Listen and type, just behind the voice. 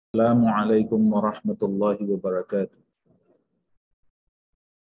السلام عليكم ورحمة الله وبركاته.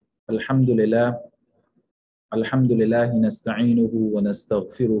 الحمد لله نستعينه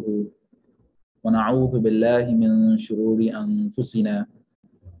ونستغفره ونعوذ بالله من شرور أنفسنا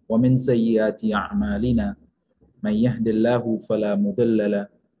ومن سيئات أعمالنا. من يهد الله فلا مضل له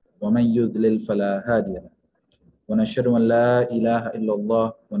ومن يضلل فلا هادي له. ونشهد أن لا إله إلا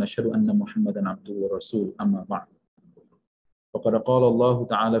الله ونشهد أن محمدا عبده ورسوله. أما بعد، وقد قال الله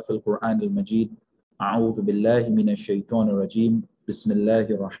تعالى في القرآن المجيد: أعوذ بالله من الشيطان الرجيم. بسم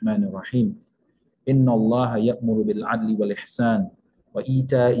الله الرحمن الرحيم. إن الله يأمر بالعدل والإحسان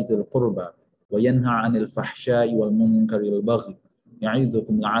وإيتاء ذي القربى وينهى عن الفحشاء والمنكر والبغي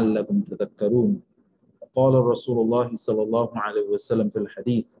يعظكم لعلكم تذكرون. وقال رسول الله صلى الله عليه وسلم في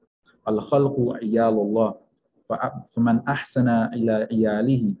الحديث: الخلق عيال الله فمن أحسن إلى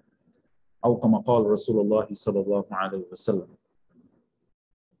عياله، أو كما قال رسول الله صلى الله عليه وسلم.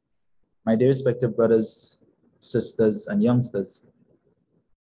 My dear respected brothers, sisters, and youngsters,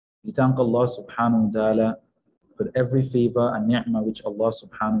 we thank Allah subhanahu wa ta'ala for every favor and ni'mah which Allah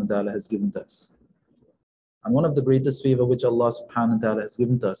subhanahu wa ta'ala has given to us. And one of the greatest favor which Allah subhanahu wa ta'ala has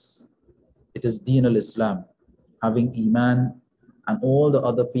given to us, it is Deen al-Islam, having Iman and all the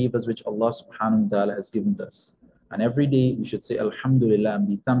other favors which Allah subhanahu wa ta'ala has given to us. And every day we should say Alhamdulillah and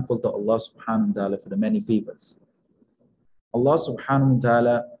be thankful to Allah subhanahu wa ta'ala for the many favors. Allah subhanahu wa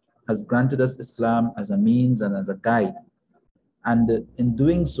ta'ala has granted us Islam as a means and as a guide. And in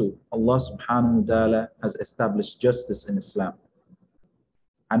doing so, Allah subhanahu wa ta'ala has established justice in Islam.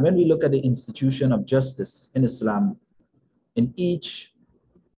 And when we look at the institution of justice in Islam, in each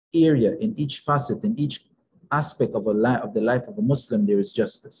area, in each facet, in each aspect of the life of a Muslim, there is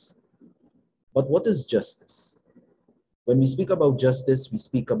justice. But what is justice? When we speak about justice, we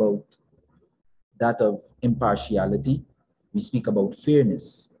speak about that of impartiality, we speak about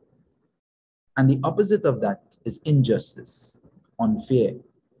fairness. And the opposite of that is injustice, unfair.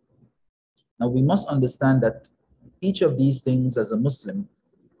 Now we must understand that each of these things as a Muslim,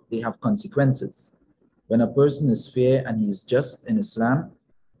 they have consequences. When a person is fair and he is just in Islam,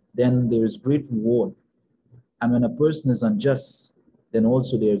 then there is great reward. And when a person is unjust, then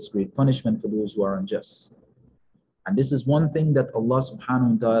also there is great punishment for those who are unjust. And this is one thing that Allah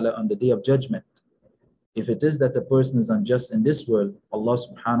subhanahu wa ta'ala on the day of judgment, if it is that the person is unjust in this world, Allah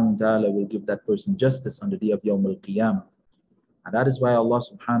subhanahu wa ta'ala will give that person justice on the day of Yawm al-Qiyamah. And that is why Allah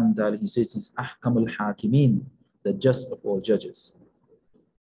subhanahu wa ta'ala, He says He's Ahkamul Hakimin, the just of all judges.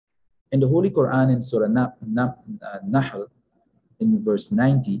 In the Holy Quran in Surah Nahl, in verse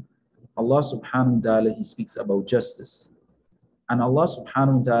 90, Allah subhanahu wa ta'ala, He speaks about justice. And Allah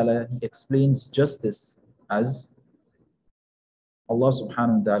subhanahu wa ta'ala, He explains justice as Allah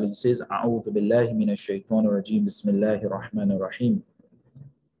subhanahu wa ta'ala, He says, A'udhu billahi minash shaitanir rajim, Bismillahir Rahmanir Rahim.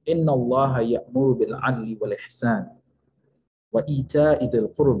 Inna Allah ya'muru bil adli wal ihsan wa ita'i dhil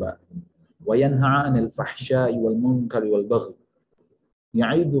qurba wa yanha 'anil fahsha'i wal munkari wal baghi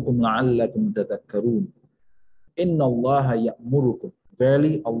ya'idhukum la'allakum tadhakkarun. Inna Allah ya'murukum.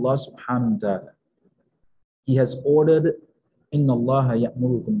 Verily Allah subhanahu wa ta'ala, He has ordered, Inna Allah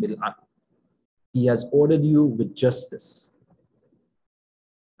ya'murukum bil adl. He has ordered you with justice.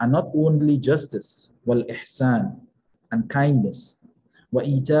 And not only justice, wal ihsan, and kindness, wa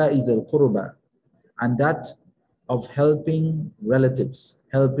ita'i dhil qurba, and that of helping relatives,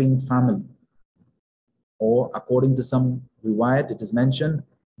 helping family, or according to some riwayat it is mentioned,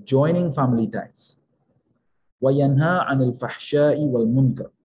 joining family ties. Wa yanha 'anil fahsha'i wal munkar,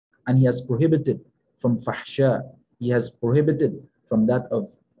 and He has prohibited from fahsha, He has prohibited from that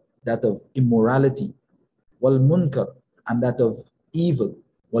of immorality, wal munkar, and that of evil,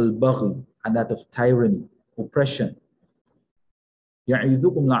 wal baghi, and that of tyranny, oppression.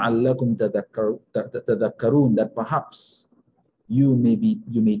 يَعِذُكُمْ لَعَلَّكُمْ تَذَكَّرُونَ, that perhaps you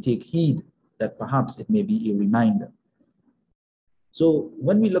may take heed, that perhaps it may be a reminder. So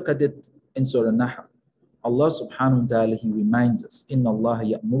when we look at it in Surah Nahl, Allah subhanahu wa ta'ala, He reminds us, Inna Allah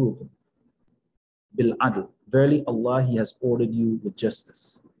ya'murukum bil adl. Verily Allah, He has ordered you with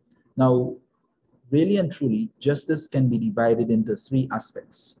justice. Now, really and truly, justice can be divided into three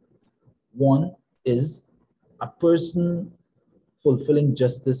aspects. One is a person fulfilling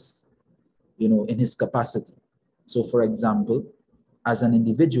justice, in his capacity. So for example, as an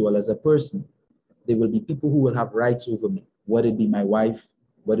individual, as a person, there will be people who will have rights over me, whether it be my wife,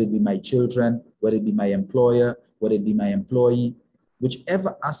 whether it be my children, whether it be my employer, whether it be my employee,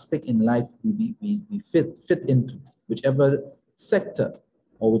 whichever aspect in life we fit into, whichever sector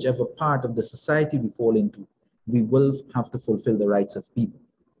or whichever part of the society we fall into, we will have to fulfill the rights of people.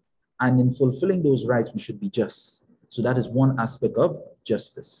 And in fulfilling those rights, we should be just. So that is one aspect of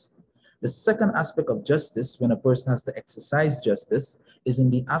justice. The second aspect of justice, when a person has to exercise justice, is in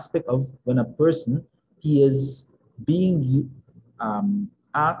the aspect of when a person, he is being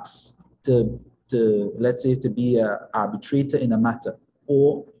asked to, let's say, to be an arbitrator in a matter,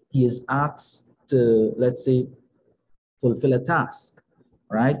 or he is asked to, let's say, fulfill a task,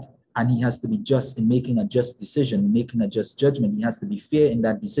 right? And he has to be just in making a just decision, making a just judgment. He has to be fair in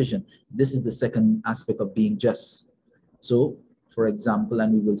that decision. This is the second aspect of being just. So, for example,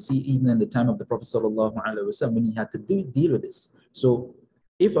 and we will see even in the time of the Prophet ﷺ, when he had to deal with this. So,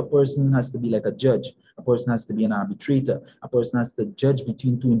 if a person has to be like a judge, a person has to be an arbitrator, a person has to judge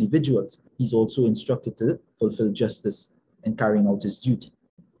between two individuals, he's also instructed to fulfill justice and carrying out his duty.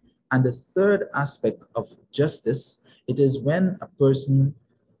 And the third aspect of justice, it is when a person,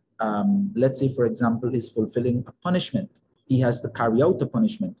 let's say, for example, is fulfilling a punishment. He has to carry out a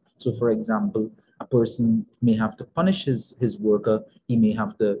punishment. So, for example, a person may have to punish his worker. He may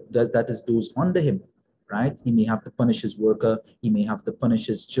have to, that is those under him, right? He may have to punish his worker. He may have to punish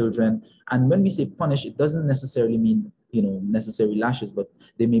his children. And when we say punish, it doesn't necessarily mean, necessary lashes, but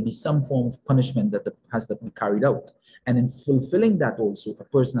there may be some form of punishment that has to be carried out. And in fulfilling that also, a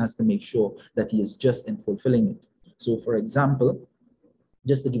person has to make sure that he is just in fulfilling it. So, for example,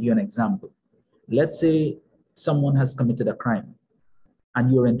 just to give you an example, let's say someone has committed a crime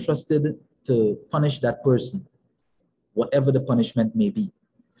and you're entrusted to punish that person, whatever the punishment may be.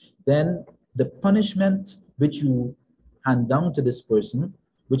 Then the punishment which you hand down to this person,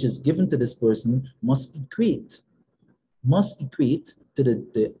 which is given to this person, must equate to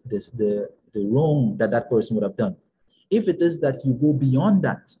the wrong that that person would have done. If it is that you go beyond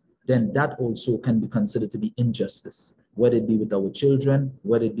that, then that also can be considered to be injustice, whether it be with our children,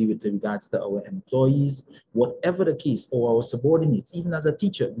 whether it be with regards to our employees, whatever the case, or our subordinates. Even as a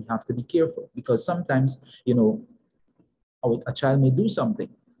teacher, we have to be careful, because sometimes, a child may do something,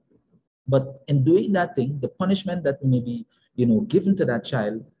 but in doing that thing, the punishment that may be, given to that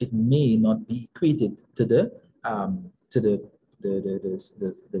child, it may not be equated to the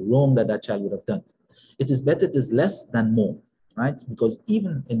wrong that that child would have done. It is better, it is less than more, right? Because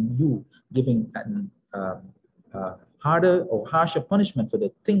even in you giving an harder or harsher punishment for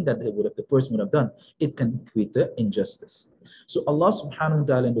the thing that the person would have done, it can equate to injustice. So Allah subhanahu wa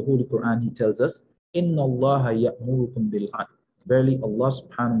ta'ala in the Holy Quran, He tells us, Inna Allah ya'murukum bil adl. Verily, Allah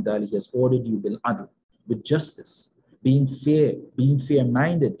subhanahu wa ta'ala has ordered you bil adl, with justice, being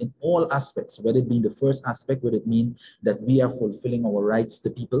fair-minded in all aspects, whether it be the first aspect, whether it mean that we are fulfilling our rights to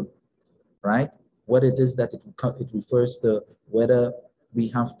people, right? What it is that it refers to, whether we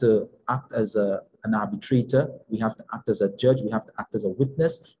have to act as an arbitrator, we have to act as a judge, we have to act as a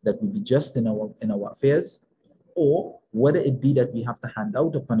witness, that we be just in our affairs, or whether it be that we have to hand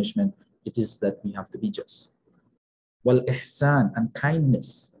out a punishment, it is that we have to be just. Wal ihsan, and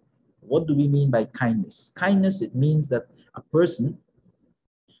kindness. What do we mean by kindness? Kindness, it means that a person,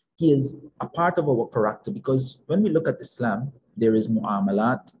 he is a part of our character, because when we look at Islam, there is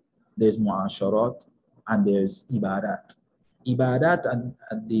mu'amalat, there's mu'asharat, and there's ibadat. Ibadat and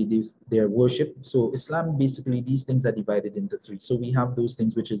their worship. So Islam, basically, these things are divided into three. So we have those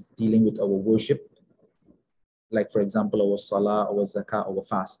things which is dealing with our worship, like, for example, our salah, our zakah, our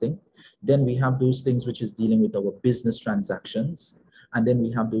fasting. Then we have those things which is dealing with our business transactions. And then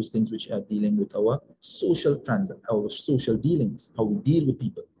we have those things which are dealing with our social dealings, how we deal with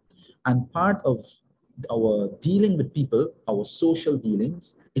people. And part of our dealing with people, our social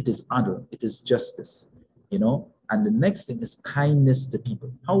dealings, it is adl, it is justice, And the next thing is kindness to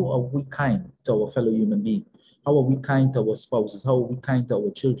people. How are we kind to our fellow human being? How are we kind to our spouses? How are we kind to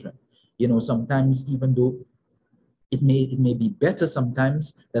our children? Sometimes, even though it may be better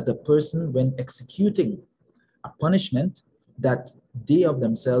sometimes that the person, when executing a punishment, that they of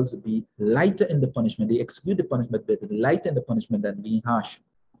themselves be lighter in the punishment. They execute the punishment, but lighter in the punishment than being harsh,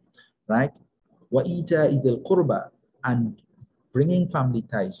 right? وَإِيتَاءِ ذِي الْقُرْبَى, and bringing family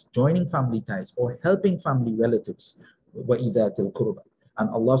ties, joining family ties, or helping family relatives. وَإِذَاتِ الْقُرْبَى. And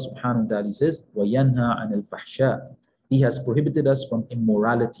Allah subhanahu wa ta'ala says, وَيَنْهَى عَنِ الْفَحْشَاءِ. He has prohibited us from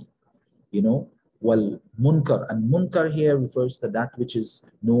immorality, wal munkar, and munkar here refers to that which is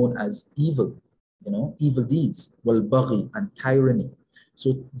known as evil, evil deeds, wal baghi, and tyranny.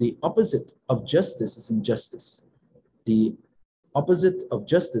 So the opposite of justice is injustice. The opposite of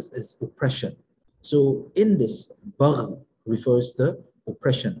justice is oppression. So in this, baghi refers to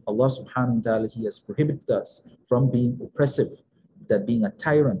oppression. Allah subhanahu wa ta'ala, He has prohibited us from being oppressive, that being a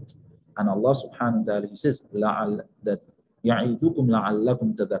tyrant. And Allah subhanahu wa ta'ala, He says that يَعِذُكُمْ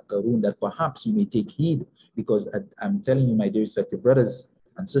لَعَلَّكُمْ تَذَكَّرُونَ, that perhaps you may take heed, because I'm telling you, my dear respected brothers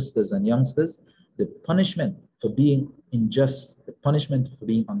and sisters and youngsters, The punishment for being unjust, the punishment for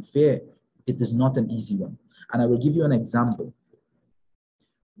being unfair, it is not an easy one. And I will give you an example.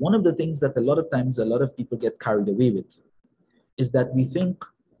 One of the things that a lot of times a lot of people get carried away with is that we think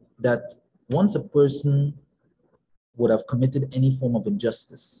that once a person would have committed any form of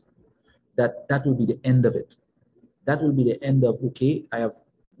injustice, that will be the end of it. That will be the end of, okay, I have,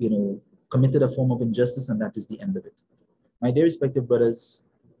 committed a form of injustice and that is the end of it. My dear respected brothers,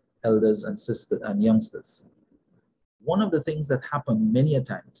 elders and sisters and youngsters, one of the things that happen many a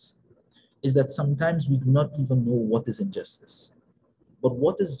times is that sometimes we do not even know what is injustice. But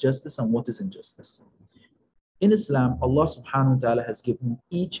what is justice and what is injustice? In Islam, Allah subhanahu wa ta'ala has given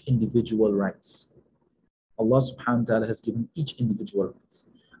each individual rights. Allah subhanahu wa ta'ala has given each individual rights.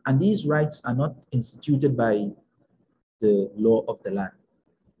 And these rights are not instituted by the law of the land.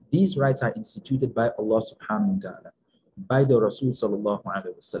 These rights are instituted by Allah subhanahu wa ta'ala, by the Rasul sallallahu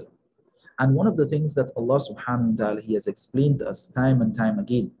alayhi wa sallam. And one of the things that Allah subhanahu wa ta'ala, He has explained to us time and time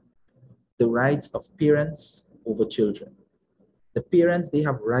again, the rights of parents over children. The parents, they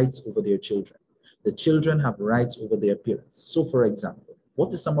have rights over their children. The children have rights over their parents. So for example,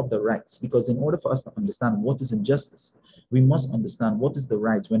 what is some of the rights? Because in order for us to understand what is injustice, we must understand what is the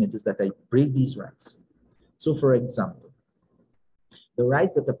rights when it is that I break these rights. So for example, the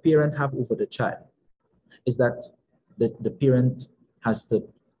rights that the parent have over the child is that the parent has to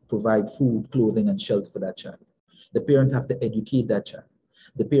provide food, clothing, and shelter for that child. The parent have to educate that child.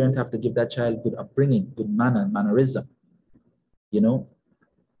 The parent have to give that child good upbringing, good mannerism,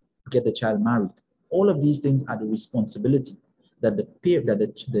 get the child married. All of these things are the responsibility that the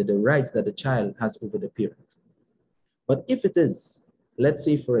rights that the child has over the parent. But if it is, let's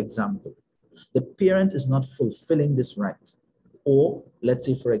say for example, the parent is not fulfilling this right, or let's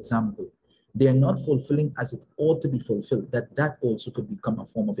say for example, they are not fulfilling as it ought to be fulfilled, that also could become a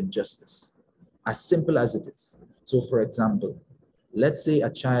form of injustice, as simple as it is. So for example, let's say a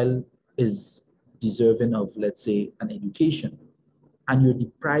child is deserving of, let's say, an education, and you're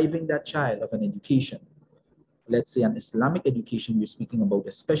depriving that child of an education, let's say an Islamic education we're speaking about,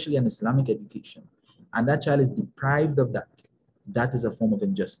 especially an Islamic education, and that child is deprived of that is a form of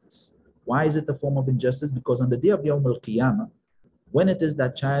injustice. Why is it a form of injustice? Because on the day of Yawm al-Qiyamah, when it is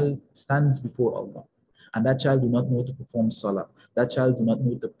that child stands before Allah, and that child do not know to perform salah, that child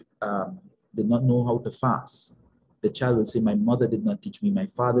did not know how to fast, the child will say, my mother did not teach me, my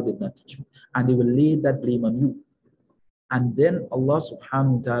father did not teach me, and they will lay that blame on you. And then Allah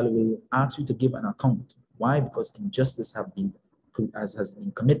subhanahu wa ta'ala will ask you to give an account. Why? Because injustice has been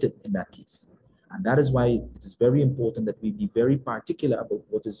committed in that case. And that is why it is very important that we be very particular about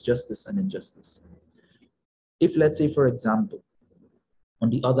what is justice and injustice. If, let's say, for example, on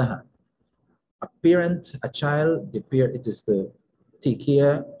the other hand, a child, it is to take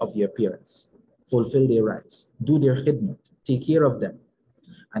care of your parents, fulfill their rights, do their khidmat, take care of them.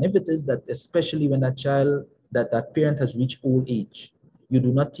 And if it is that, especially when that parent has reached old age, you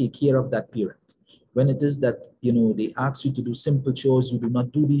do not take care of that parent. When it is that, they ask you to do simple chores, you do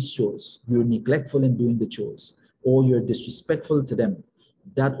not do these chores, you're neglectful in doing the chores, or you're disrespectful to them,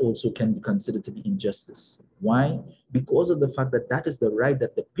 that also can be considered to be injustice. Why? Because of the fact that that is the right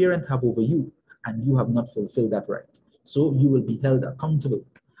that the parent have over you, and you have not fulfilled that right. So you will be held accountable.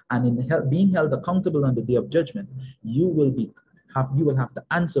 And in being held accountable on the day of judgment, you will have to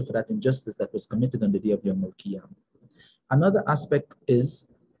answer for that injustice that was committed on the day of Yawm al-Qiyamah. Another aspect is,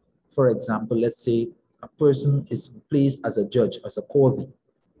 for example, let's say a person is placed as a judge, as a qadi.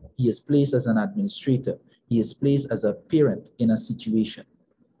 He is placed as an administrator. He is placed as a parent in a situation.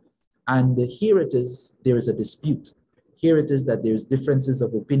 And here it is, there is a dispute. Here it is that there's differences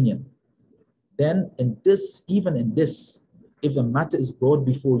of opinion. Then even in this, if a matter is brought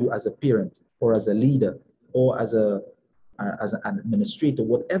before you as a parent or as a leader or as an administrator,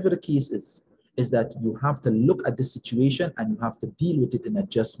 whatever the case is that you have to look at the situation and you have to deal with it in a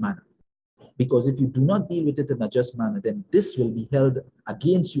just manner. Because if you do not deal with it in a just manner, then this will be held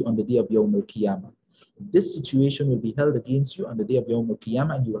against you on the day of Yawm al-Qiyamah. This situation will be held against you on the day of Yawm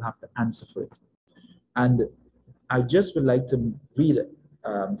al-Qiyamah, and you will have to answer for it. And I just would like to read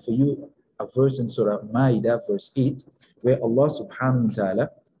for you a verse in Surah Ma'idah, verse 8, where Allah subhanahu wa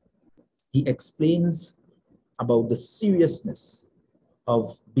ta'ala, He explains about the seriousness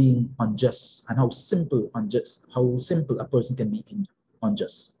of being unjust and how simple a person can be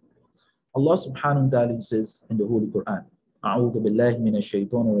unjust. Allah subhanahu wa ta'ala says in the Holy Quran, أعوذ بالله من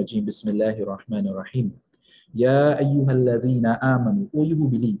الشيطان الرجيم بسم الله الرحمن الرحيم يا أيها الذين آمنوا, O you who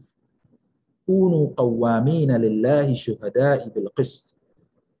believe, كونوا قوامين لله شهداء بالقسط,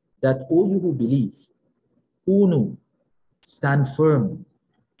 that O you who believe, كونوا, stand firm,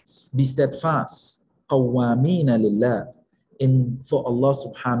 Be steadfast, qawwamina lillah, in for Allah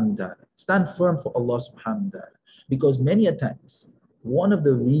subhanahu wa ta'ala. Stand firm for Allah subhanahu wa ta'ala. Because many a times, one of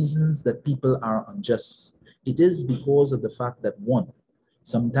the reasons that people are unjust, it is because of the fact that one,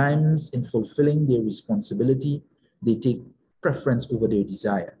 sometimes in fulfilling their responsibility, they take preference over their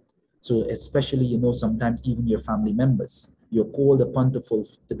desire. So especially, sometimes even your family members, you're called upon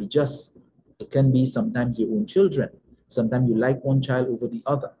to be just. It can be sometimes your own children. Sometimes you like one child over the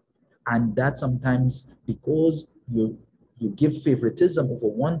other. And that sometimes because you give favoritism over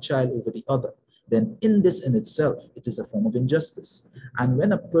one child over the other, then in this in itself, it is a form of injustice. And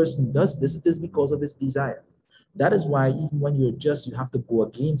when a person does this, it is because of his desire. That is why even when you're just, you have to go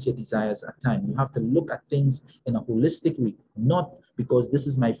against your desires at times. You have to look at things in a holistic way, not because this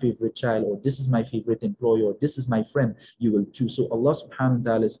is my favorite child or this is my favorite employer or this is my friend, you will choose. So Allah subhanahu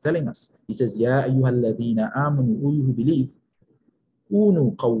wa ta'ala is telling us, He says, Ya ayyuhalladhina amanu, O you who believe,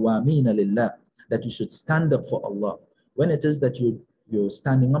 kunu qawwamina lillah, that you should stand up for Allah. When it is that you're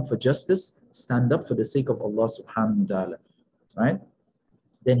standing up for justice, stand up for the sake of Allah subhanahu wa ta'ala. Right?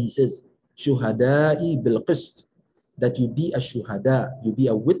 Then he says, shuhada'i bil qist, that you be a shuhada, you be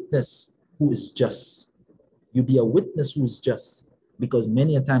a witness who is just. You be a witness who is just. Because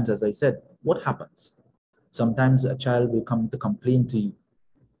many a times, as I said, what happens? Sometimes a child will come to complain to you.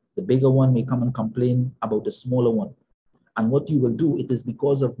 The bigger one may come and complain about the smaller one. And what you will do, it is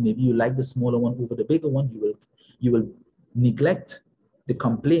because of maybe you like the smaller one over the bigger one, you will neglect the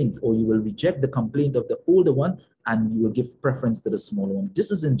complaint, or you will reject the complaint of the older one, and you will give preference to the smaller one. This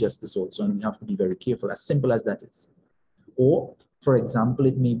is injustice also, and we have to be very careful, as simple as that is. Or, for example,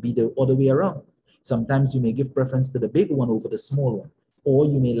 it may be the other way around. Sometimes you may give preference to the bigger one over the small one, or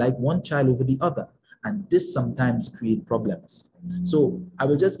you may like one child over the other, and this sometimes create problems. So I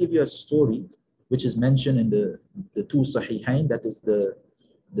will just give you a story which is mentioned in the two Sahihain, that is the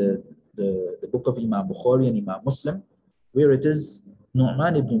book of Imam Bukhari and Imam Muslim, where it is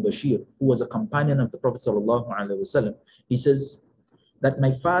Nu'man ibn Bashir, who was a companion of the Prophet sallallahu alaihi wasallam. He says that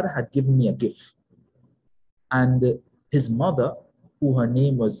my father had given me a gift, and his mother, who her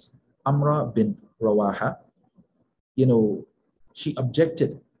name was Amra bin Rawaha, she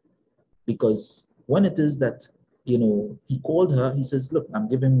objected, because when it is that, he called her, he says, look, I'm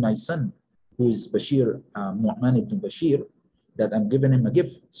giving my son, who is Bashir, Nu'man ibn Bashir, that I'm giving him a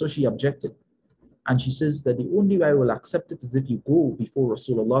gift. So she objected. And she says that the only way I will accept it is if you go before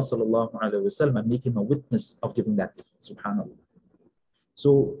Rasulullah sallallahu alaihi wasallam and make him a witness of giving that gift. Subhanallah.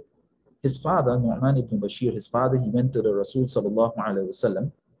 So his father, Nu'man ibn Bashir, his father, he went to the Rasul sallallahu alaihi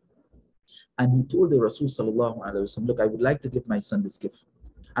wasallam, and he told the Rasul sallallahu alaihi wasallam, look, I would like to give my son this gift,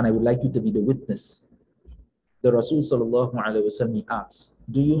 and I would like you to be the witness. The Rasul sallallahu alaihi wasallam, he asks,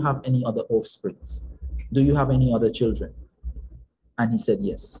 do you have any other offsprings? Do you have any other children? And he said,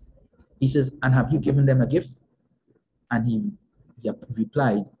 yes. He says, and have you given them a gift? And he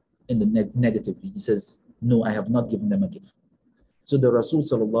replied in the negatively. He says, no, I have not given them a gift. So the Rasul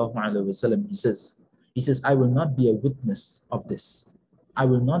sallallahu alaihi wasallam, he says, I will not be a witness of this. I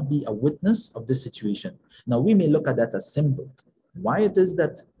will not be a witness of this situation. Now we may look at that as simple. Why it is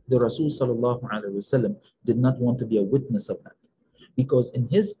that the Rasul sallallahu alaihi wasallam did not want to be a witness of that? Because in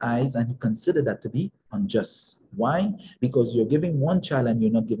his eyes, and he considered that to be unjust. Why? Because you're giving one child and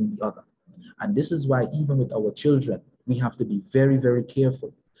you're not giving the other. And this is why even with our children, we have to be very, very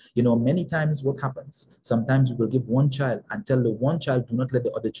careful. Many times what happens, sometimes we will give one child and tell the one child, do not let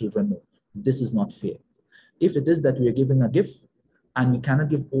the other children know. This is not fair. If it is that we are giving a gift and we cannot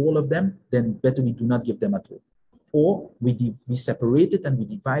give all of them, then better we do not give them at all. Or we separate it and we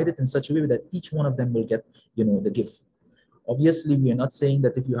divide it in such a way that each one of them will get, the gift. Obviously, we are not saying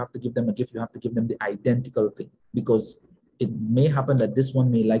that if you have to give them a gift, you have to give them the identical thing, because it may happen that this one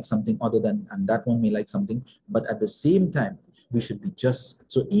may like something other than, and that one may like something, but at the same time, we should be just.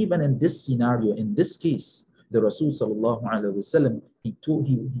 So even in this scenario, in this case, the Rasul sallallahu alaihi wasallam, he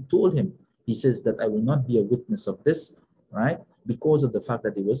told him, he says that I will not be a witness of this, right? Because of the fact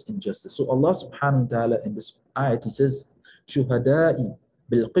that there was injustice. So Allah subhanahu wa ta'ala in this ayat, he says, shuhada'i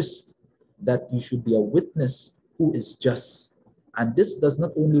bil qist, that you should be a witness who is just. And this does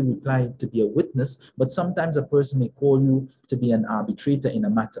not only reply to be a witness, but sometimes a person may call you to be an arbitrator in a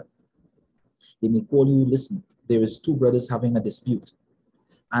matter. They may call you, listen, there is two brothers having a dispute.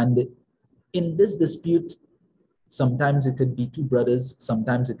 And in this dispute, sometimes it could be two brothers,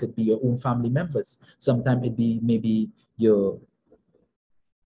 sometimes it could be your own family members, sometimes it be maybe your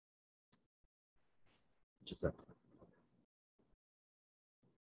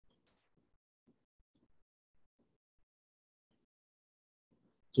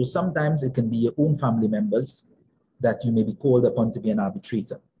so sometimes it can be your own family members that you may be called upon to be an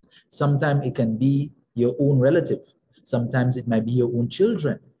arbitrator. Sometimes it can be your own relative. Sometimes it might be your own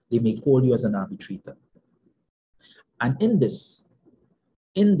children. They may call you as an arbitrator. And in this,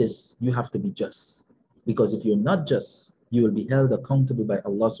 you have to be just. Because if you're not just, you will be held accountable by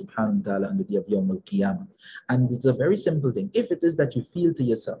Allah subhanahu wa ta'ala on the day of Yawm al-Qiyamah. And it's a very simple thing. If it is that you feel to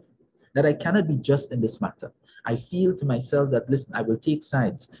yourself that I cannot be just in this matter, I feel to myself that, listen, I will take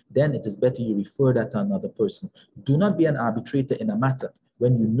sides, then it is better you refer that to another person. Do not be an arbitrator in a matter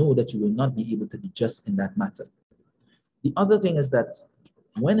when you know that you will not be able to be just in that matter. The other thing is that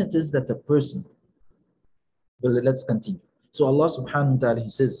when it is that a person, well, let's continue. So Allah subhanahu wa ta'ala, He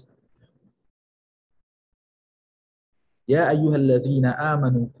says, يا أيها الذين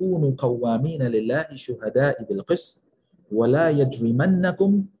آمنوا كونوا قوامين لله شهداء بالقسط ولا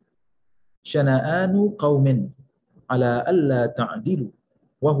يجرمنكم شنآن قوم على ألا تعدلوا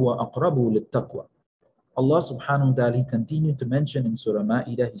وهو أقرب للتقوى. Allah subhanahu wa ta'ala, He continued to mention in Surah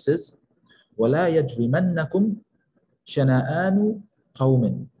Ma'idah, He says, ولا يجرمنكم شنآن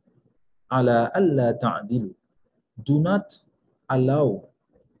قوم على ألا تعدلوا. Do not allow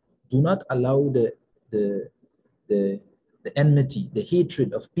the enmity, the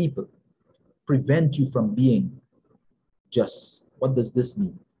hatred of people prevent you from being just. What does this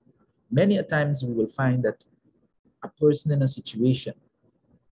mean? Many a times we will find that a person in a situation,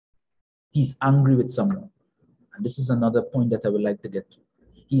 he's angry with someone. And this is another point that I would like to get to.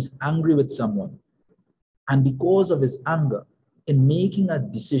 He's angry with someone. And because of his anger, in making a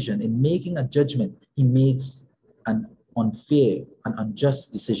decision, in making a judgment, he makes an unfair, an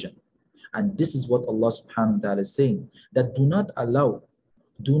unjust decision. And this is what Allah subhanahu wa ta'ala is saying, that do not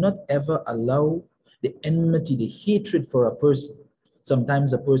ever allow the enmity, the hatred for a person.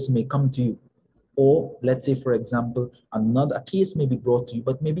 Sometimes a person may come to you, or let's say, for example, a case may be brought to you,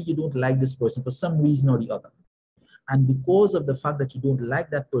 but maybe you don't like this person for some reason or the other. And because of the fact that you don't like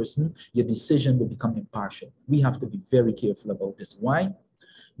that person, your decision will become impartial. We have to be very careful about this. Why?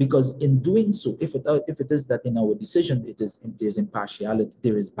 Because in doing so, if it is that in our decision there's impartiality,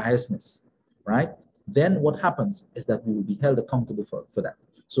 there is biasness, right? Then what happens is that we will be held accountable for that.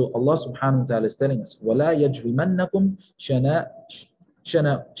 So Allah subhanahu wa ta'ala is telling us, وَلَا يَجْرِمَنَّكُمْ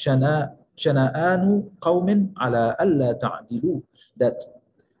شَنَآنُ قَوْمٍ عَلَىٰ أَلَّا تَعْدِلُوا. That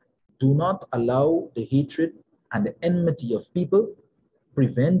do not allow the hatred and the enmity of people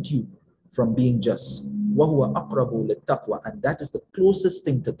prevent you from being just. وَهُوَ أَقْرَبُ لِلتَّقْوَى. And that is the closest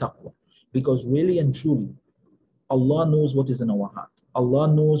thing to taqwa. Because really and truly, Allah knows what is in our heart. Allah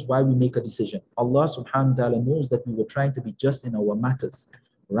knows why we make a decision. Allah subhanahu wa ta'ala knows that we were trying to be just in our matters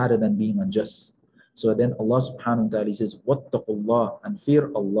rather than being unjust. So then Allah subhanahu wa ta'ala says, وَاتَّقُوا اللَّهَ, and fear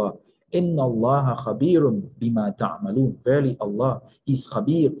Allah. إِنَّ اللَّهَ خَبِيرٌ بِمَا تَعْمَلُونَ. Verily Allah, He's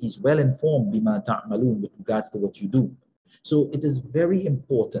khabir, He's well informed بِمَا تَعْمَلُونَ, with regards to what you do. So it is very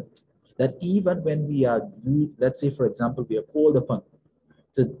important that even when we are, let's say for example, we are called upon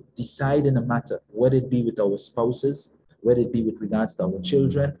to decide in a matter, whether it be with our spouses, whether it be with regards to our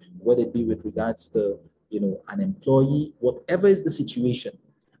children, whether it be with regards to, an employee, whatever is the situation,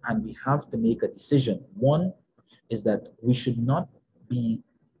 and we have to make a decision. One is that we should not be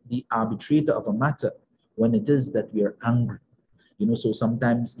the arbitrator of a matter when it is that we are angry. So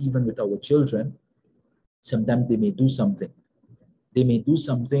sometimes even with our children, sometimes they may do something. They may do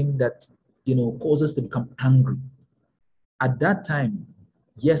something that, causes us to become angry. At that time,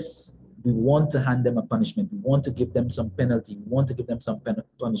 yes, we want to hand them a punishment. We want to give them some penalty. We want to give them some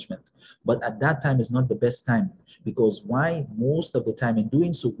punishment. But at that time is not the best time. Because why? Most of the time in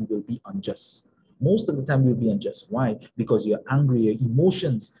doing so, we will be unjust. Most of the time we'll be unjust. Why? Because you're angry, your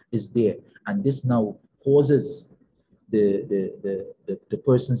emotions is there. And this now causes the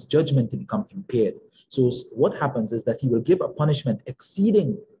person's judgment to become impaired. So what happens is that he will give a punishment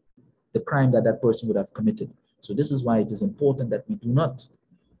exceeding the crime that that person would have committed. So this is why it is important that we do not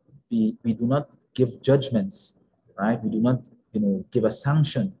give judgments, right? We do not, give a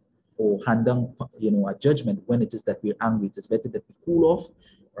sanction or hand down, a judgment when it is that we're angry. It is better that we cool off,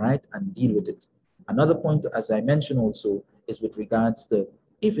 right, and deal with it. Another point, as I mentioned also, is with regards to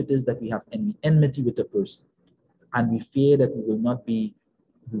if it is that we have any enmity with a person and we fear that we will not be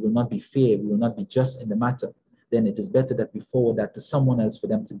fair, we will not be just in the matter, then it is better that we forward that to someone else for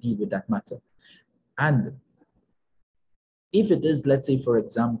them to deal with that matter. And if it is, let's say, for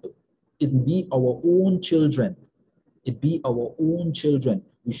example, it be our own children,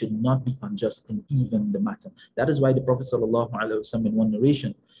 we should not be unjust in even the matter. That is why the Prophet ﷺ in one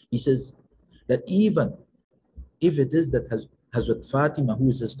narration, he says that even if it is that Hazrat Fatima, who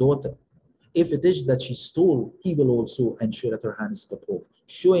is his daughter, if it is that she stole, he will also ensure that her hand is cut off,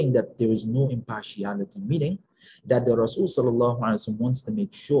 showing that there is no impartiality, meaning that the Rasul sallallahu alaihi wasallam wants to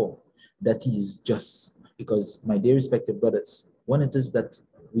make sure that he is just. Because, my dear respected brothers, when it is that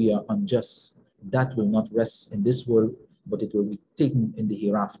we are unjust, that will not rest in this world, but it will be taken in the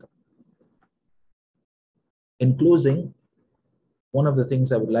hereafter. In closing, one of the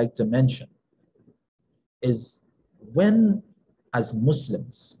things I would like to mention is when, as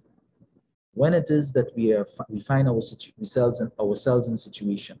Muslims, when it is that we find ourselves in a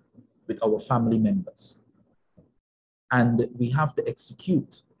situation with our family members, and we have to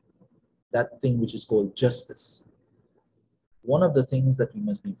execute that thing which is called justice, one of the things that we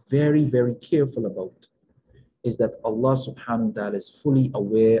must be very, very careful about is that Allah subhanahu wa ta'ala is fully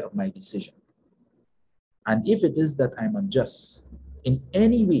aware of my decision. And if it is that I'm unjust in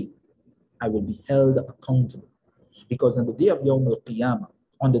any way, I will be held accountable. Because on the day of Yawm al-Qiyamah,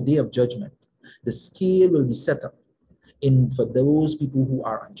 on the day of judgment, the scale will be set up for those people who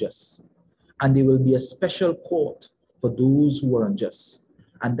are unjust. And there will be a special court for those who are unjust.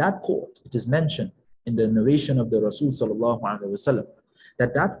 And that court, it is mentioned in the narration of the Rasul sallallahu alaihi wasallam,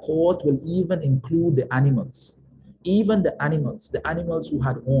 that court will even include the animals. Even the animals who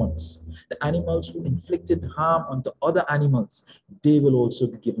had horns, the animals who inflicted harm on the other animals, they will also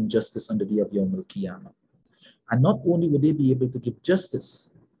be given justice on the day of Yawm al-Qiyamah. And not only will they be able to give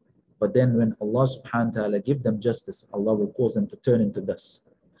justice, but then when Allah subhanahu wa ta'ala give them justice, Allah will cause them to turn into dust.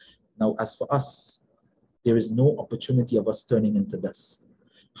 Now, as for us, there is no opportunity of us turning into dust.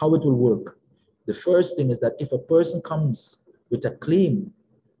 How it will work? The first thing is that if a person comes with a claim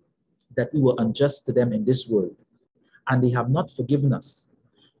that we were unjust to them in this world, and they have not forgiven us,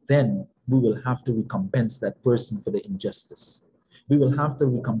 then we will have to recompense that person for the injustice. We will have to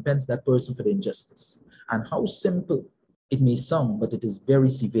recompense that person for the injustice. And how simple it may sound, but it is very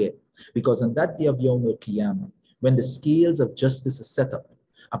severe. Because on that day of Yawm al-Qiyamah, when the scales of justice are set up,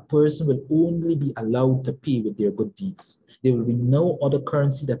 a person will only be allowed to pay with their good deeds. There will be no other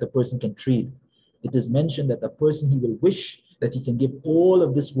currency that a person can trade. It is mentioned that a person, he will wish that he can give all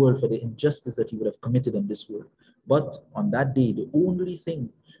of this world for the injustice that he would have committed in this world. But on that day, the only thing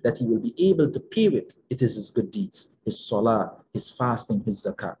that he will be able to pay with, it is his good deeds, his salah, his fasting, his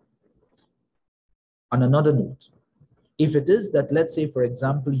zakah. On another note, if it is that, let's say, for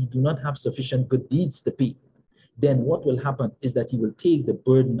example, he do not have sufficient good deeds to pay, then what will happen is that he will take the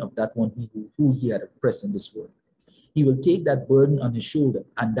burden of that one who he had oppressed in this world. He will take that burden on his shoulder,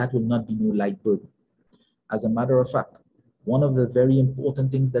 and that will not be no light burden. As a matter of fact, one of the very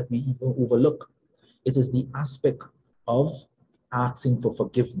important things that we even overlook, it is the aspect of asking for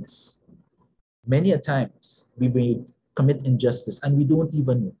forgiveness. Many a times we may commit injustice and we don't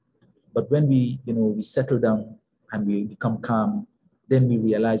even know. But when we settle down and we become calm, then we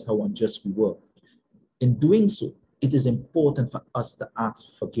realize how unjust we were. In doing so, it is important for us to ask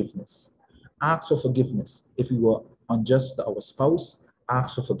for forgiveness. Ask for forgiveness. If we were unjust to our spouse,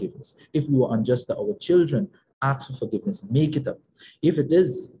 ask for forgiveness. If we were unjust to our children, ask for forgiveness. Make it up. If it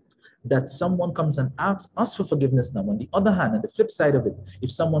is that someone comes and asks us for forgiveness now, on the other hand, on the flip side of it,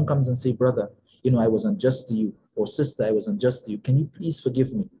 if someone comes and say, brother, I was unjust to you, or sister, I was unjust to you, can you please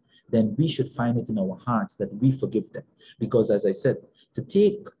forgive me? Then we should find it in our hearts that we forgive them. Because as I said, to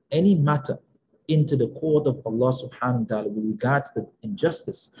take any matter into the court of Allah subhanahu wa ta'ala with regards to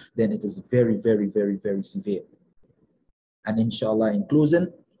injustice, then it is very, very, very, very severe. And inshallah, in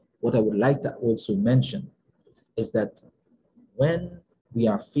closing, what I would like to also mention is that when we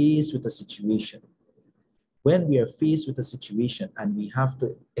are faced with a situation, and we have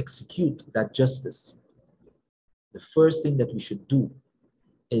to execute that justice, the first thing that we should do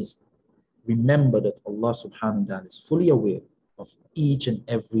is remember that Allah subhanahu wa ta'ala is fully aware of each and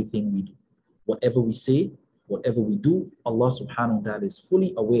everything we do. Whatever we say, whatever we do, Allah subhanahu wa ta'ala is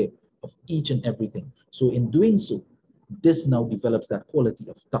fully aware of each and everything. So in doing so, this now develops that quality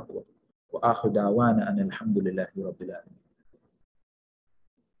of taqwa. Wa akhiru da'wana and alhamdulillahi rabbil alamin.